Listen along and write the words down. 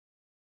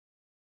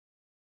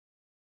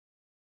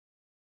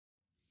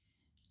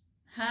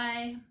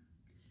Hi,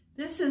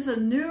 this is a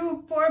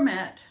new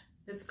format.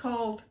 It's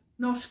called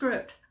No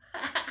Script.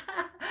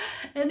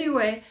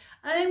 Anyway,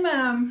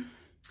 I'm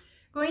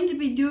going to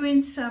be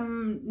doing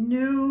some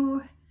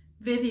new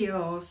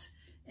videos,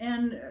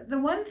 and the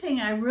one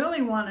thing I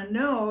really want to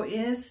know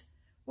is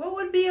what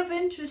would be of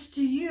interest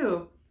to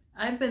you.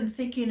 I've been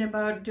thinking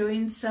about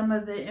doing some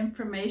of the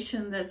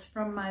information that's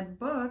from my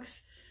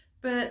books,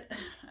 but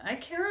I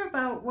care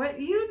about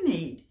what you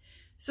need.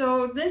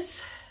 So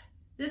this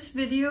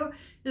video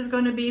is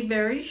going to be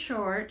very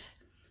short,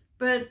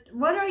 but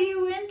what are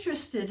you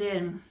interested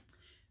in?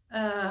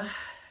 Do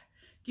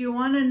you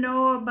want to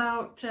know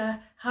about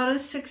how to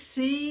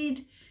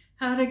succeed,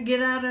 how to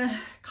get out of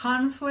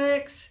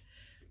conflicts?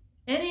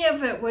 Any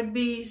of it would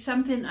be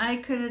something I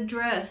could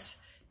address.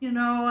 You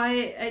know,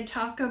 I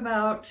talk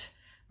about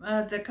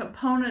the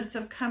components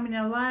of coming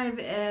alive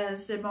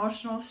as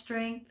emotional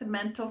strength,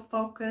 mental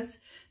focus,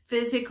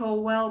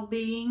 physical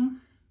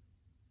well-being,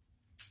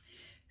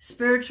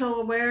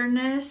 spiritual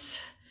awareness,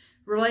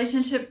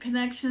 relationship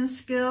connection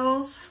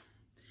skills,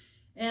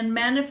 and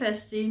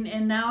manifesting,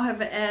 and now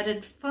have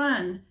added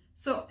fun.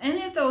 So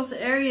any of those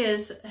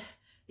areas,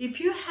 if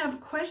you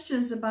have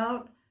questions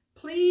about,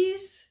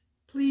 please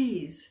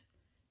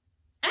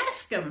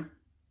ask them.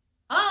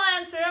 I'll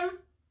answer them,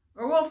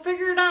 or we'll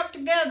figure it out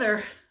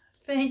together.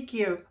 Thank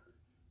you.